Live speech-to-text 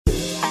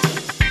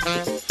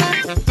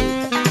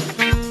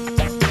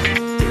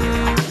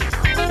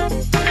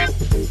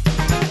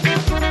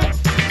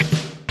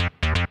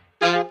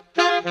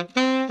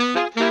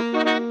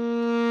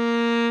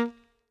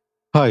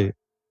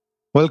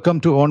Welcome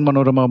to On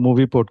Manorama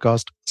Movie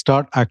Podcast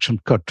Start Action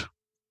Cut.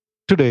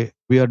 Today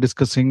we are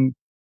discussing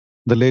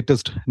the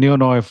latest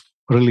neo-noir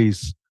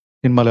release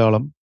in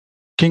Malayalam,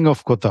 King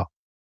of Kotha,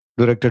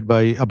 directed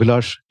by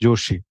Abhilash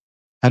Joshi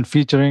and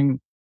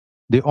featuring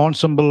the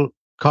ensemble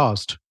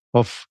cast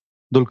of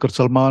Dulquer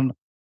Salman,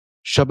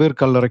 Shabir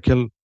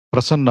Kallarakkal,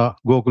 Prasanna,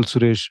 Gokul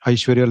Suresh,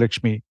 Aishwarya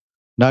Lakshmi,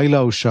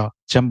 Naila Usha,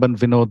 Chamban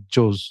Vinod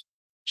Jose,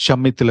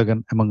 Shammi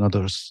Tilagan, among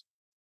others.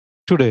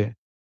 Today,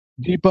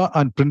 Deepa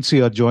and Princy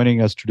are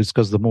joining us to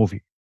discuss the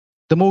movie.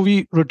 The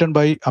movie, written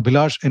by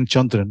Abhilash and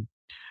Chandran,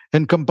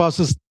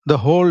 encompasses the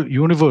whole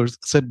universe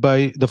set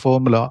by the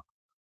formula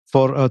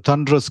for a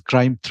thunderous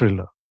crime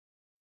thriller.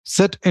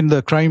 Set in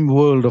the crime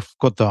world of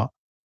Kotha,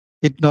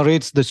 it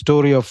narrates the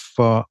story of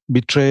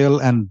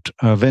betrayal and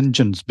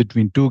vengeance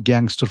between two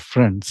gangster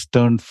friends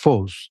turned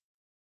foes.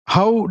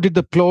 How did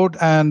the plot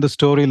and the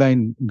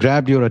storyline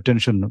grab your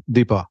attention,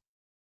 Deepa?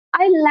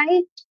 I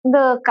liked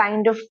the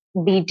kind of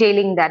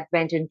detailing that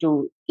went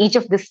into each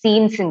of the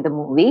scenes in the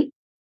movie.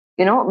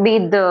 Be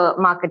it the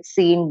market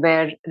scene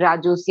where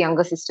Raju's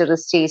younger sister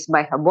is chased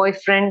by her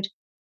boyfriend,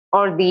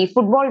 or the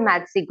football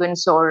match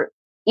sequence, or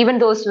even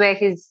those where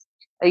his,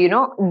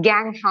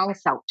 gang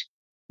hangs out.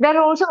 There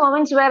are also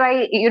moments where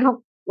I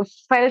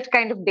felt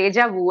kind of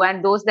deja vu,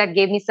 and those that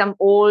gave me some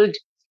old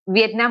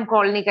Vietnam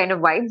colony kind of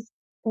vibes.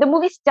 The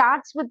movie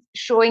starts with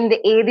showing the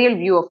aerial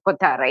view of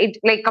Kotha, right?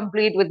 Like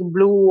complete with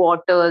blue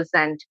waters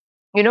and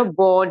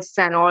boards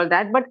and all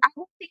that. But I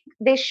don't think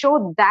they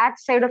show that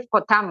side of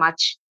Kotha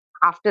much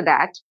after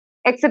that,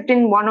 except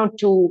in one or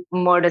two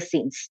murder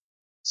scenes.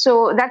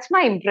 So that's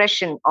my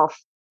impression of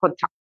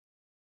Kotha.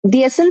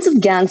 The essence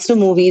of gangster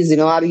movies,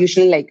 are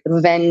usually like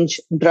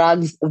revenge,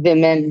 drugs,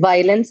 women,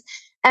 violence.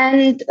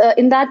 And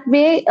in that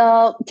way,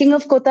 King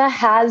of Kotha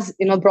has,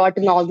 brought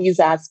in all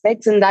these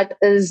aspects, and that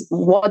is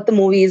what the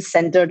movie is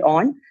centered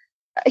on.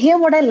 Here,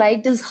 what I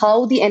liked is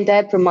how the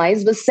entire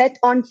premise was set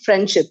on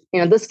friendship.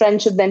 This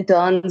friendship then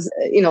turns,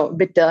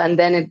 bitter, and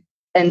then it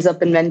ends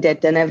up in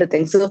vendetta and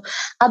everything. So,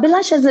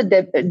 Abhilash, as a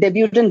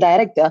debutant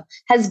director,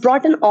 has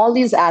brought in all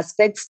these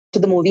aspects to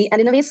the movie, and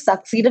in a way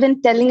succeeded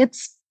in telling it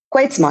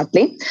quite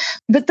smartly.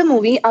 With the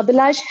movie,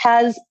 Abhilash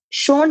has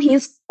shown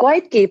he's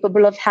quite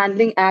capable of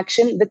handling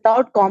action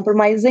without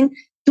compromising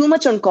too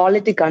much on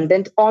quality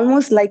content,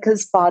 almost like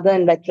his father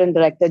and veteran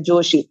director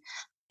Joshi.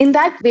 In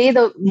that way,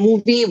 the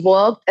movie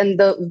worked and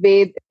the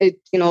way it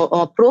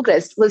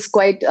progressed was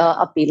quite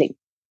appealing.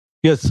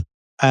 Yes,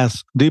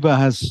 as Deepa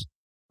has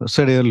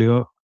said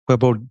earlier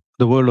about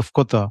the world of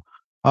Kotha,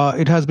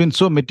 it has been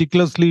so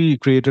meticulously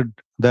created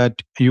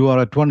that you are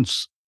at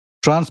once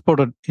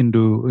transported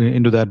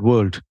into that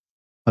world.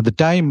 The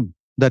time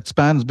that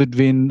spans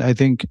between, I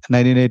think,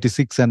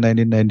 1986 and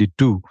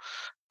 1992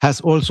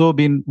 has also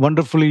been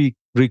wonderfully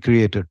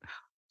recreated.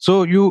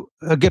 So you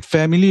get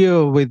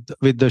familiar with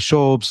the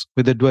shops,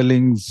 with the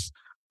dwellings,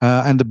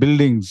 and the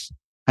buildings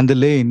and the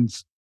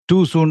lanes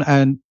too soon,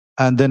 and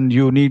then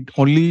you need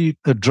only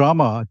a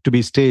drama to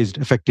be staged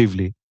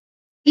effectively.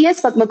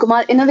 Yes,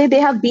 Padmakumar, in a way, they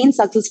have been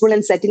successful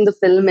in setting the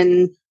film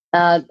in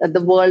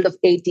the world of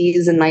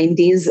 80s and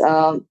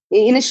 90s.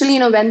 Initially,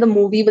 when the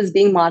movie was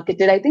being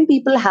marketed, I think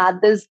people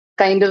had this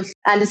kind of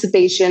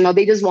anticipation, or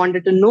they just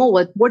wanted to know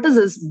what is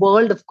this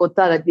world of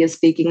Kotha that we are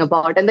speaking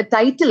about. And the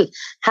title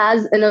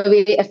has, in a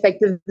way,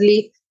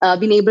 effectively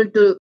been able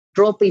to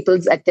draw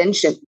people's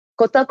attention.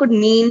 Kotha could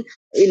mean,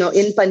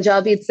 in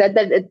Punjabi, it said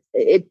that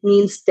it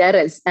means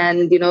terrace,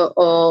 and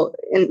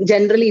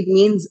generally it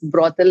means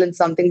brothel and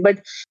something.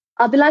 But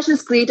Abhilash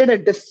has created a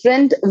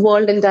different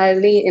world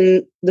entirely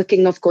in The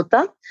King of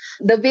Kotha.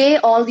 The way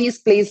all these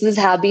places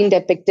have been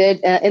depicted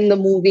in the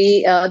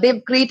movie,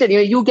 they've created,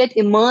 you get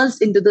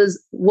immersed into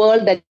this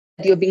world that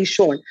you're being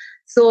shown.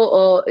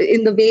 So,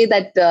 in the way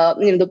that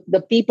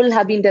the people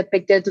have been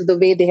depicted, to the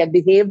way they have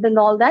behaved and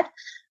all that.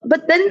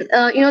 But then,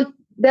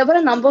 there were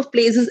a number of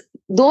places,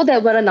 though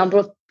there were a number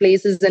of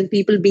places and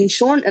people being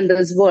shown in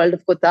this world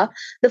of Kotha,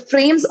 the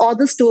frames or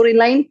the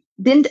storyline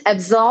didn't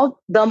absorb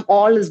them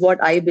all, is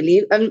what I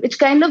believe, and which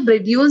kind of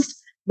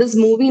reduced this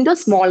movie into a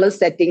smaller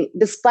setting,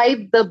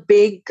 despite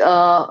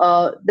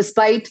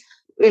despite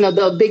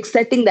the big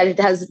setting that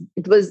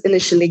it was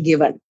initially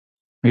given.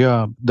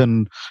 Yeah,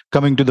 then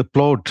coming to the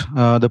plot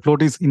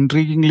is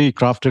intriguingly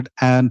crafted,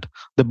 and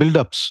the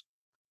build-ups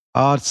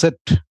are set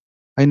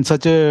in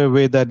such a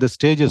way that the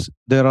stages,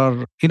 there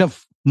are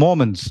enough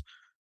moments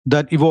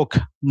that evoke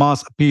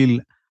mass appeal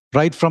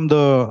right from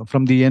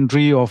the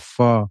entry of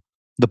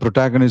the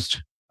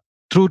protagonist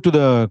through to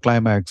the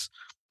climax.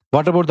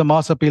 What about the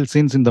mass appeal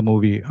scenes in the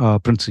movie,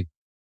 Princey?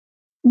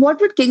 What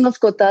would King of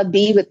Kotha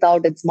be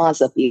without its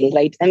mass appeal,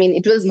 right? I mean,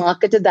 it was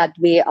marketed that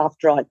way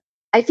after all.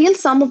 I feel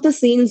some of the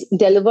scenes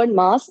delivered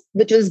mass,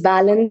 which was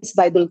balanced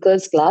by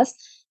Dulquer's class.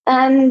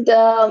 And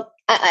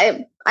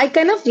I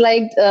kind of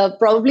liked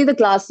probably the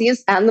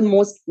classiest and the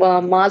most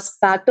mask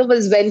factor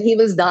was when he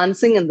was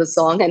dancing in the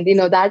song, and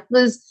that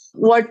was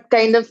what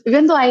kind of,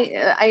 even though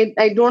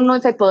I don't know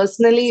if I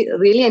personally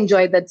really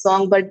enjoyed that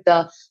song, but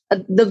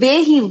the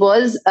way he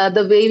was,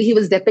 the way he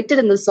was depicted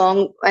in the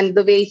song, and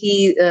the way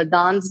he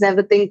danced and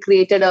everything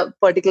created a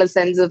particular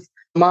sense of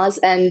mass.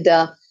 And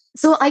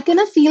so I kind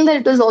of feel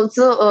that it was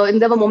also,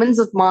 and there were moments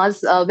of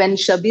mass when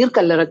Shabir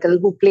Kalarakal,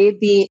 who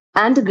played the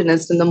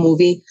antagonist in the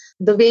movie,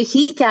 the way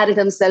he carried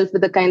himself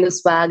with the kind of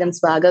swag and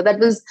swagger, that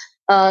was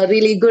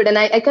really good. And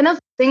I kind of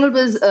think it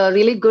was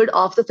really good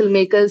of the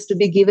filmmakers to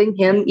be giving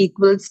him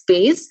equal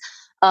space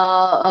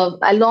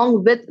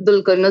along with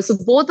Dulkar. So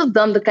both of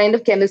them, the kind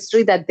of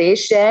chemistry that they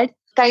shared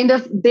kind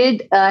of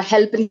did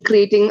help in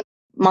creating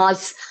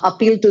mass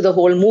appeal to the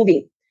whole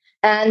movie.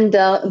 And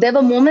there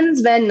were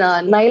moments when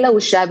Naila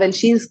Usha, when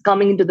she's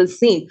coming into the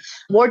scene,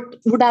 what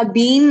would have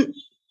been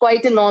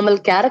quite a normal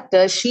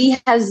character, she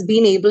has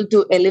been able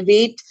to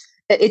elevate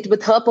it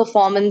with her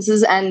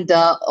performances, and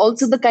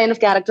also the kind of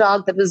character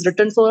arc that was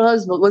written for her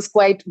was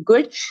quite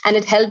good, and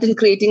it helped in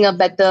creating a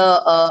better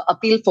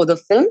appeal for the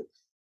film.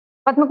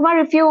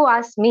 Padmakumar, if you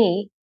ask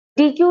me,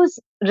 DQ's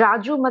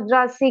Raju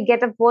Madrasi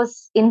getup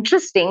was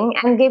interesting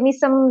and gave me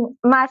some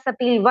mass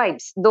appeal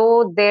vibes,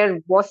 though there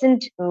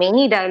wasn't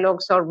many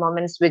dialogues or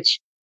moments which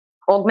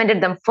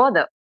augmented them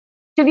further.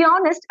 To be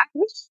honest, I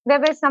wish there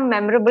were some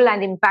memorable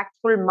and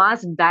impactful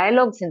mass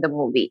dialogues in the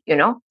movie,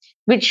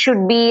 which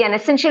should be an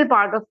essential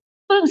part of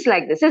films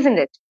like this, isn't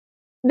it?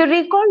 The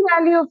recall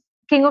value of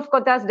King of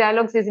Kotha's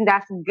dialogues isn't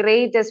as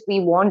great as we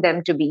want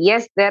them to be.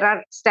 Yes, there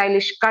are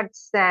stylish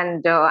cuts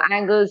and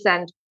angles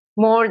and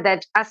more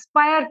that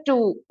aspire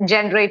to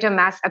generate a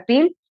mass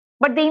appeal,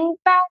 but the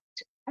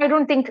impact, I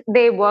don't think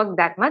they work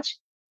that much.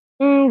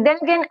 Then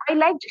again, I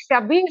liked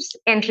Shabir's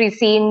entry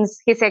scenes,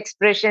 his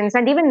expressions,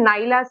 and even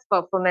Naila's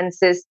performance,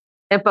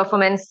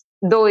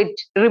 though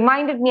it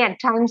reminded me at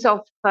times of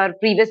her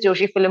previous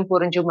Joshi film,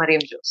 Puranju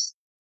Mariam Jos.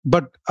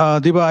 But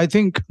Diba, I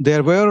think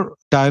there were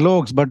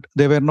dialogues, but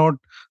they were not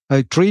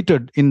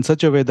treated in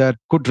such a way that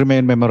could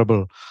remain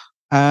memorable.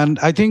 And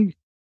I think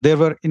there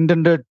were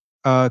intended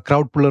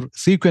crowd puller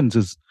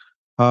sequences,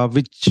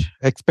 which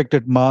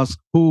expected mass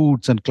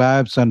hoots and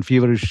claps and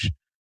feverish,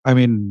 I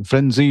mean,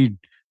 frenzied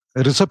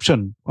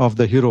reception of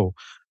the hero.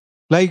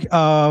 Like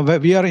where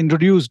we are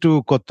introduced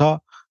to Kotha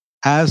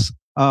as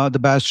the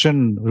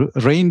bastion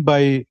reigned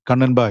by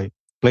Kannanbai,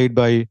 played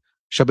by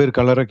Shabir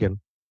Kalarakil.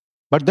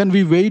 But then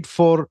we wait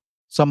for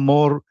some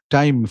more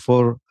time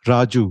for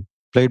Raju,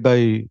 played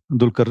by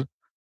Dulkar,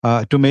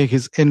 to make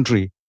his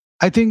entry.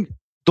 I think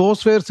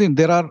those were scenes.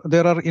 There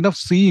are enough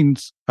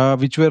scenes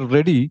which were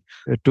ready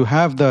to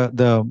have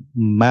the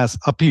mass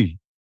appeal.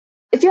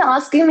 If you're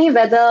asking me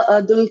whether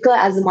Dulkar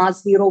as a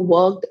mass hero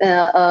worked,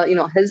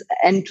 his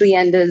entry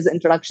and his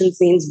introduction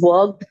scenes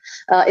worked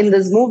in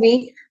this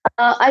movie,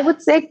 I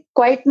would say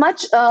quite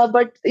much.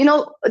 But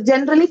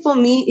generally for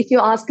me, if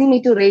you're asking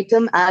me to rate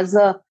him as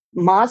a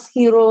mass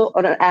hero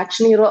or an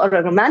action hero or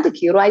a romantic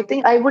hero, I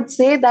think I would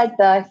say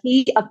that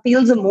he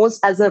appeals the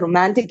most as a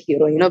romantic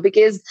hero,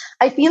 because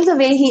I feel the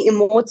way he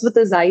emotes with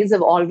his eyes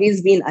have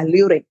always been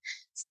alluring.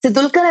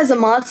 Sidulkar as a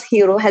mass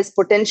hero has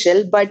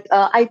potential, but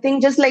I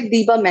think just like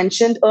Deepa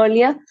mentioned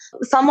earlier,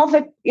 some of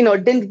it,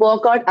 didn't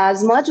work out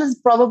as much was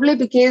probably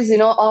because,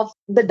 of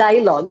the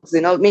dialogues,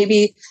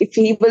 maybe if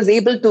he was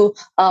able to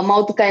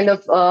mouth the kind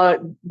of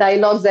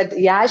dialogues that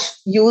Yash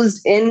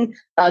used in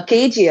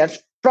KGF,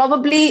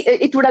 probably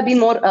it would have been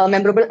more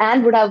memorable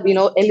and would have,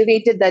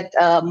 elevated that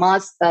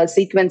mass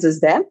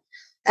sequences there.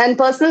 And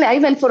personally, I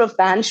went for a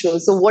fan show.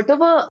 So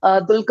whatever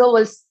Dulkar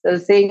was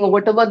saying, or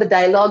whatever the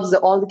dialogues,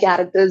 all the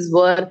characters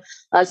were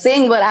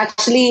saying were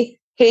actually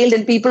hailed,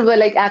 and people were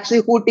like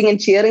actually hooting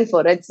and cheering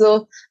for it.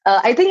 So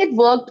I think it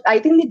worked. I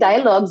think the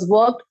dialogues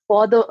worked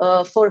for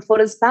the for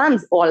his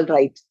fans all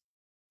right.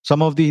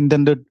 Some of the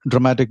intended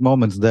dramatic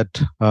moments that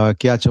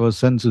catch our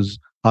senses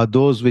are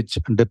those which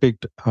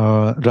depict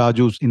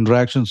Raju's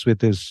interactions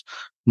with his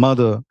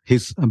mother,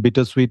 his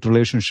bittersweet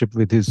relationship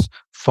with his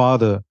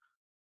father,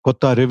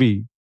 Kotta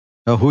Ravi,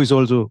 who is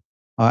also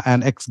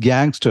an ex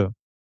gangster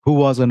who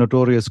was a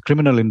notorious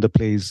criminal in the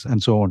place,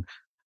 and so on.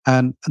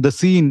 And the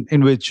scene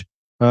in which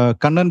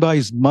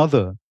Kannanbai's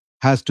mother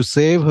has to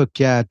save her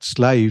cat's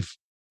life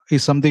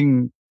is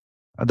something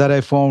that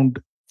I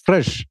found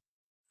fresh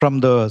from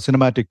the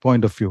cinematic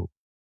point of view.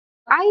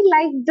 I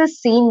like the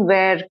scene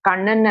where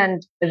Kannan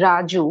and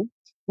Raju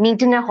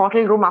meet in a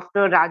hotel room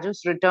after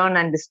Raju's return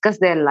and discuss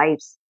their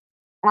lives.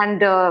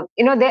 And,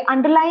 their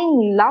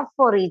underlying love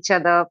for each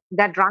other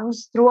that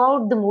runs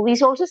throughout the movie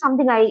is also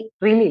something I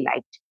really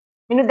liked.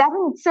 That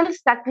in itself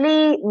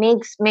subtly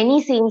makes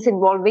many scenes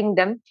involving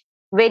them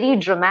very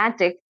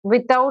dramatic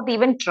without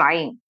even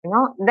trying.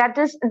 That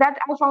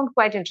I found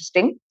quite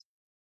interesting.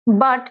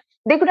 But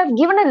they could have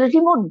given a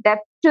little more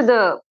depth to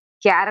the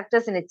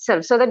characters in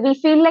itself so that we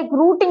feel like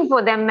rooting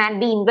for them and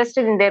be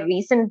invested in their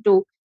reason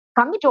to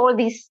commit all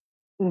these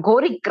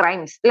gory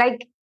crimes.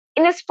 Like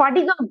in a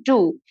Spadikam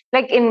too,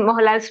 like in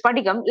Mohanlal's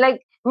Spadikam,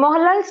 like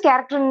Mohanlal's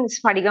character in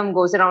Spadikam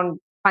goes around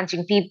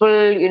punching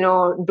people,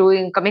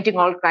 committing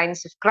all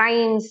kinds of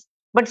crimes,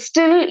 but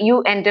still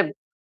you end up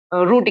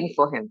rooting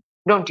for him,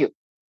 don't you?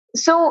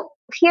 So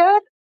here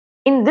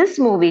in this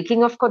movie,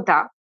 King of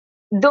Kotha,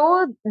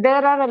 though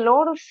there are a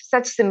lot of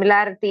such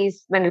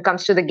similarities when it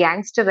comes to the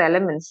gangster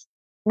elements,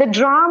 the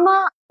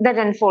drama that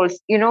unfolds,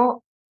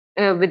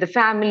 with the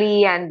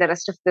family and the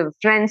rest of the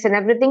friends and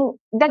everything,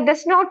 the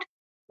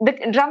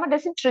drama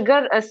doesn't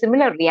trigger a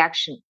similar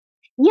reaction.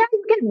 Yeah,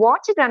 you can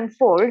watch it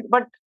unfold,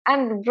 but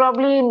and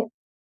probably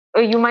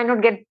you might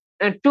not get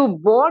too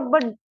bored,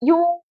 but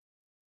you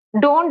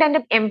don't end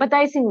up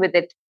empathizing with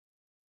it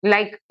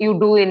like you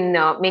do in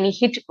many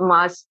hit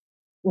mass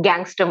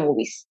gangster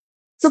movies.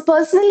 So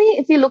personally,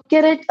 if you look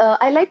at it,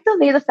 I like the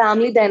way the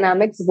family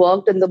dynamics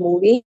worked in the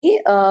movie.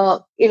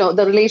 The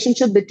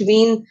relationship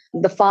between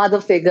the father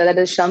figure, that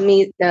is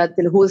Shami,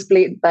 who was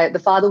played by the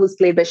father, was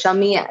played by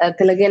Shami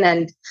Thilagan,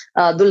 and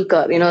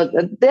Dulkar.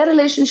 Their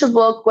relationship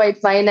worked quite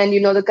fine, and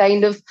the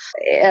kind of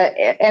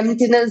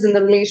emptiness in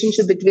the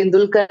relationship between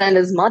Dulkar and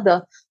his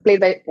mother, played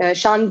by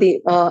Shanti,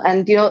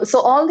 and so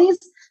all these.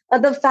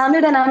 The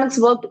family dynamics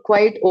worked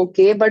quite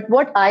okay, but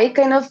what I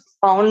kind of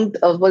found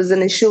was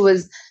an issue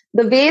was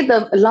the way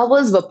the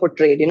lovers were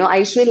portrayed.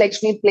 Aishwarya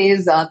Lakshmi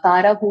plays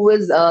Tara, who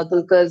is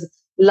Dulkar's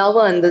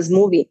lover in this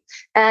movie.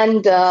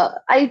 And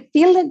I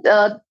feel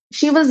that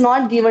she was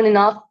not given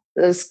enough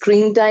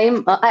screen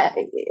time.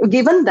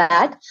 Given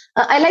that,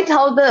 I liked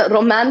how the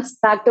romance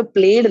factor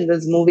played in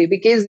this movie,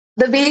 because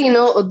the way,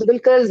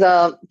 Dulkar's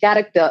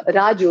character,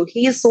 Raju,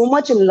 he is so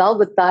much in love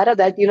with Tara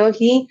that,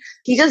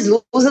 he just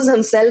loses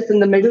himself in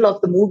the middle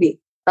of the movie.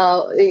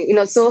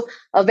 So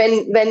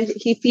when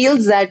he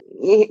feels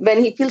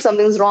when he feels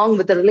something's wrong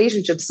with the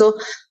relationship. So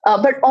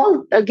but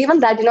all given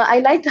that, I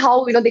liked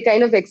how they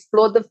kind of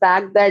explored the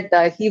fact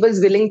that he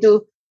was willing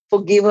to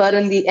forgive her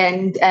in the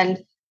end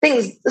and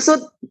things.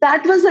 So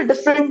that was a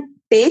different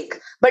take,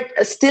 but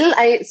still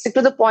I stick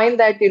to the point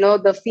that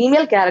the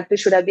female character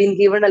should have been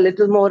given a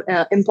little more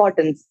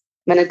importance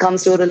when it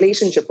comes to a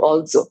relationship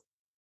also.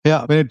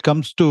 Yeah, when it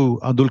comes to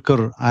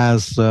Dulkar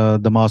as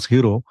the mass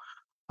hero,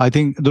 I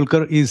think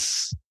Dulkar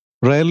is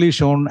rarely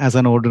shown as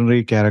an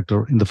ordinary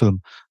character in the film.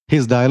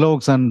 His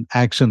dialogues and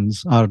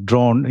actions are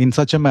drawn in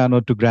such a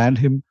manner to grant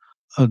him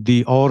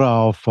the aura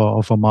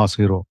of a mass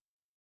hero.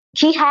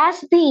 He has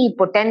the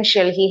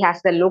potential, he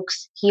has the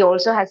looks, he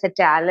also has the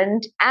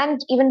talent, and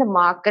even the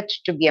market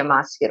to be a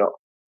mass hero.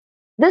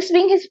 This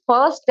being his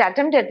first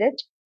attempt at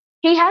it,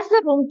 he has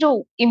the room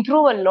to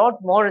improve a lot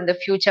more in the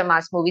future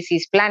mass movies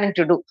he's planning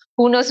to do.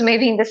 Who knows,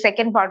 maybe in the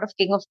second part of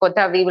King of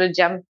Kotha, we will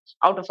jump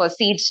out of our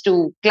seats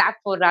to clap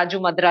for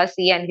Raju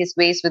Madrasi and his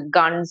ways with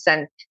guns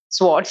and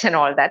swords and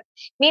all that.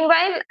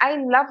 Meanwhile, I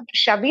loved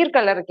Shabir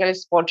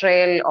Kalarakal's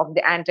portrayal of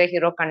the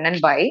anti-hero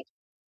Kannan Bai,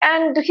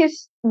 and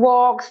his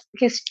walks,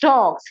 his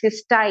talks,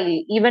 his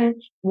style, even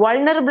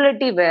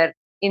vulnerability were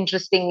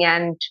interesting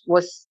and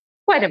was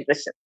quite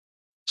impressive.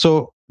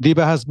 So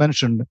Deepa has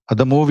mentioned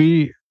the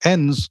movie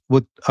ends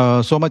with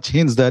so much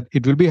hints that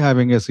it will be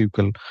having a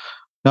sequel.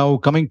 Now,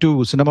 coming to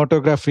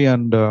cinematography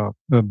and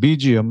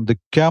BGM, the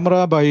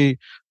camera by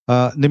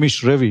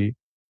Nimish Ravi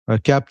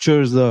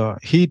captures the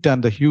heat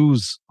and the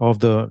hues of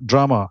the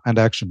drama and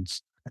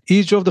actions.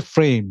 Each of the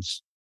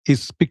frames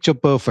is picture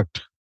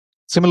perfect.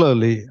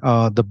 Similarly,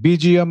 the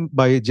BGM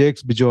by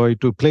Jakes Bijoy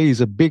to plays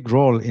a big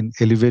role in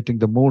elevating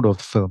the mood of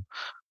the film.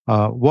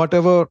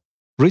 Whatever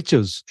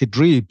riches it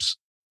reaps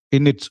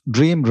in its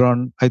dream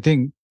run, I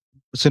think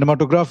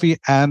cinematography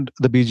and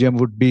the BGM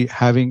would be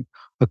having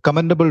a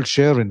commendable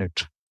share in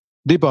it.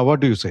 Deepa, what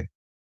do you say?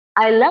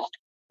 I loved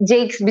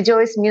Jake's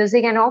Bijoy's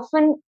music, and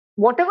often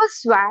whatever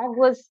swag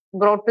was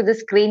brought to the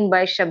screen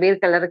by Shabir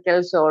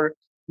Kalarakals or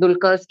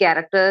Dulkar's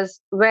characters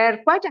were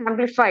quite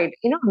amplified,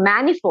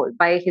 manifold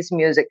by his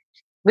music.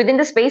 Within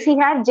the space he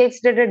had, Jakes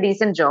did a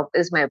decent job,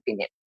 is my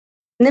opinion.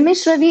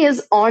 Nimish Ravi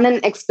is on an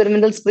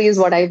experimental spree, is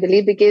what I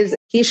believe, because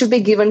he should be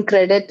given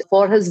credit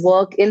for his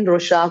work in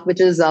Roshak,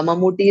 which is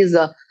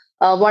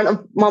one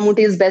of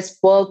Mammootty's best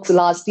works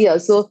last year.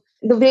 So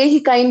the way he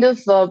kind of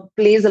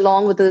plays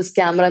along with his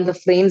camera and the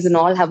frames and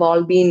all have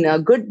all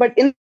been good. But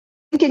in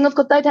King of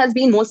Kotha, it has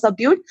been more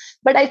subdued.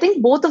 But I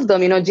think both of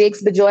them,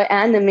 Jakes Bijoy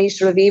and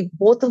Nimish Ravi,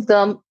 both of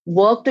them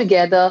work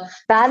together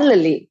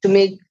parallelly to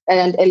make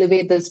and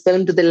elevate this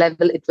film to the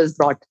level it was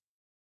brought.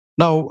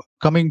 Now,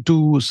 coming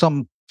to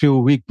some few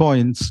weak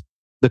points,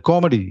 the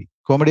comedy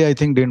I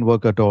think didn't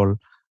work at all.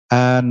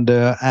 And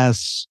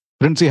as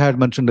Princey had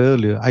mentioned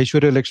earlier,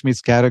 Aishwarya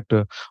Lakshmi's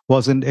character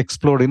wasn't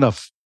explored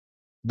enough.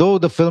 Though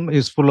the film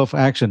is full of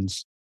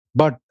actions,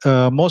 but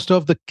most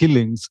of the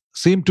killings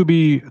seem to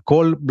be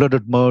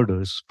cold-blooded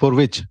murders for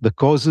which the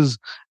causes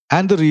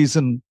and the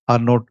reason are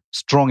not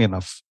strong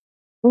enough.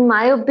 In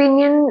my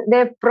opinion,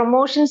 their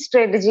promotion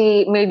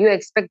strategy made you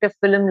expect a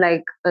film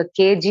like a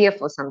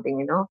KGF or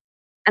something,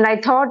 And I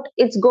thought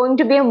it's going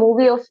to be a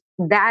movie of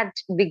that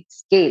big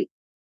scale.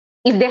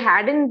 If they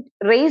hadn't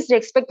raised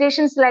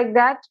expectations like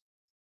that,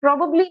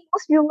 probably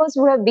most viewers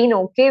would have been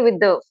okay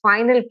with the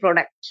final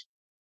product.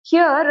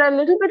 Here, a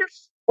little bit of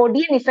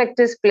Odeon effect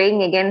is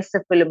playing against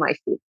the film, I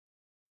feel.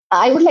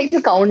 I would like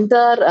to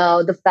counter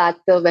the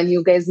fact when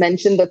you guys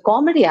mentioned the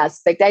comedy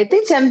aspect. I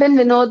think Champion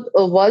Vinod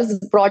was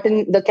brought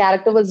in, the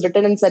character was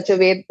written in such a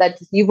way that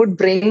he would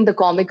bring the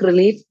comic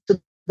relief to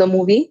the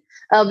movie.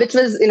 Which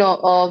was,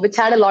 which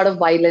had a lot of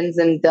violence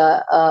and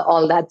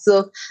all that.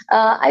 So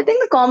I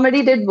think the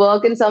comedy did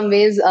work in some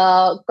ways,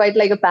 quite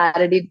like a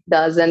parody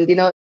does. And,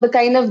 the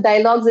kind of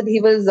dialogues that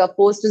he was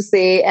forced to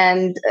say,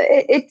 and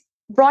it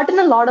brought in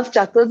a lot of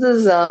chuckles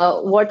is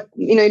what,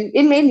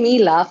 it made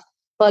me laugh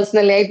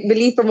personally. I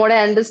believe from what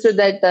I understood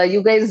that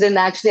you guys didn't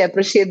actually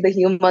appreciate the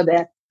humor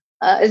there.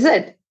 Is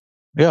it?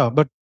 Yeah,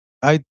 but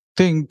I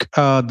think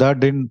that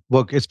didn't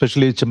work,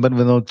 especially Chimban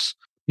Vinod's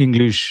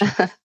English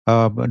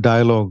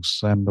dialogues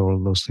and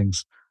all those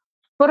things.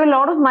 For a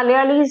lot of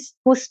Malayalis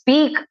who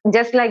speak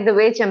just like the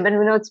way Chamban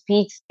Vinod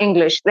speaks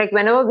English, like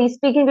whenever we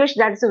speak English,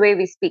 that's the way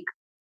we speak.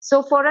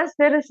 So for us,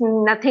 there is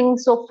nothing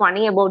so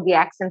funny about the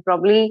accent.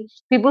 Probably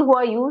people who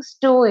are used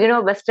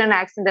to, Western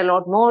accent a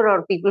lot more,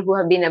 or people who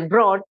have been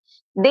abroad,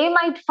 they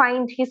might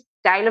find his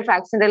style of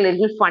accent a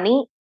little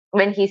funny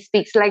when he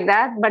speaks like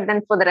that. But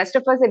then for the rest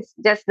of us, it's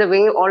just the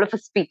way all of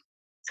us speak.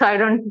 So I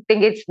don't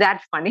think it's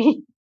that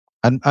funny.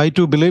 And I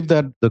too believe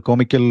that the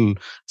comical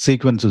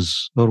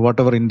sequences or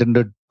whatever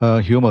intended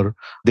humor,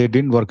 they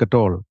didn't work at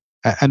all.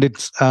 And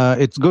it's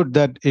good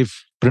that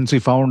if Princey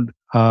found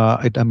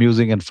it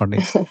amusing and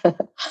funny.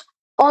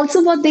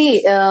 Also, what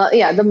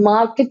the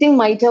marketing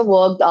might have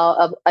worked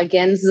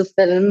against the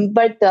film,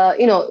 but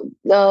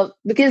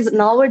because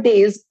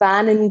nowadays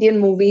pan Indian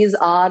movies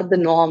are the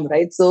norm,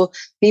 right? So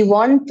we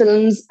want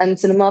films and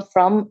cinema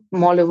from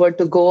Mollywood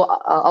to go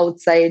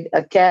outside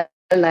Kerala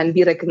and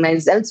be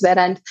recognized elsewhere.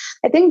 And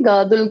I think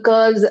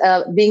Dulkar's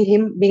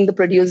being the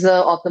producer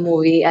of the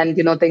movie, and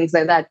things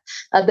like that,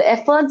 the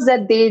efforts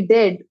that they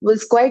did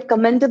was quite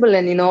commendable.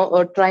 And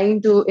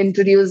trying to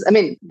introduce, I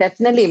mean,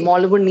 definitely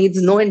Mollywood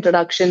needs no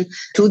introduction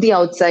to the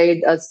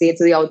outside states,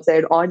 to the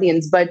outside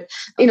audience. But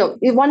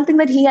one thing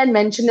that he had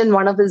mentioned in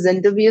one of his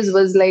interviews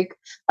was like,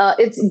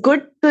 it's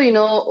good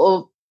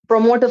to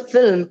promote a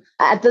film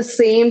at the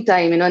same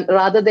time,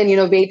 rather than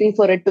waiting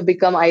for it to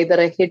become either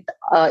a hit,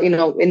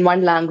 in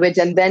one language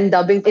and then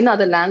dubbing in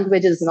other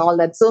languages and all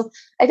that. So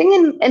I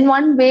think in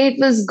one way it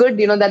was good,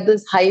 that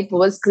this hype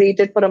was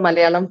created for a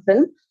Malayalam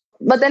film.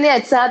 But then, yeah,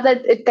 it's sad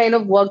that it kind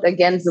of worked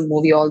against the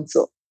movie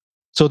also.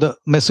 So the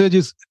message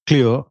is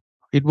clear.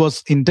 It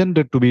was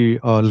intended to be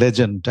a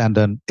legend and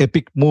an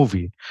epic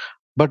movie.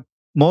 But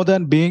more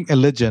than being a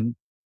legend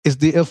is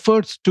the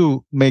efforts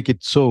to make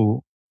it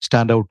so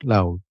stand out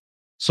loud.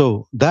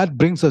 So that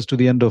brings us to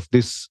the end of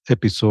this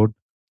episode.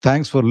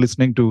 Thanks for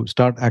listening to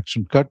Start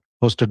Action Cut,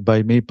 hosted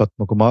by me,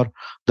 Padmakumar.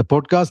 The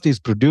podcast is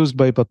produced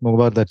by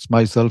Padmakumar, that's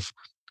myself,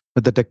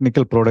 with the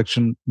technical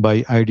production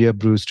by Idea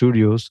Brew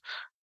Studios.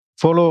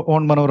 Follow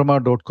on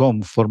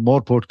manorama.com for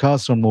more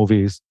podcasts on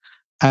movies.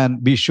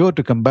 And be sure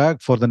to come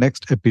back for the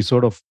next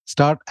episode of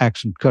Start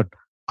Action Cut,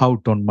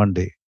 out on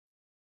Monday.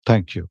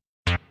 Thank you.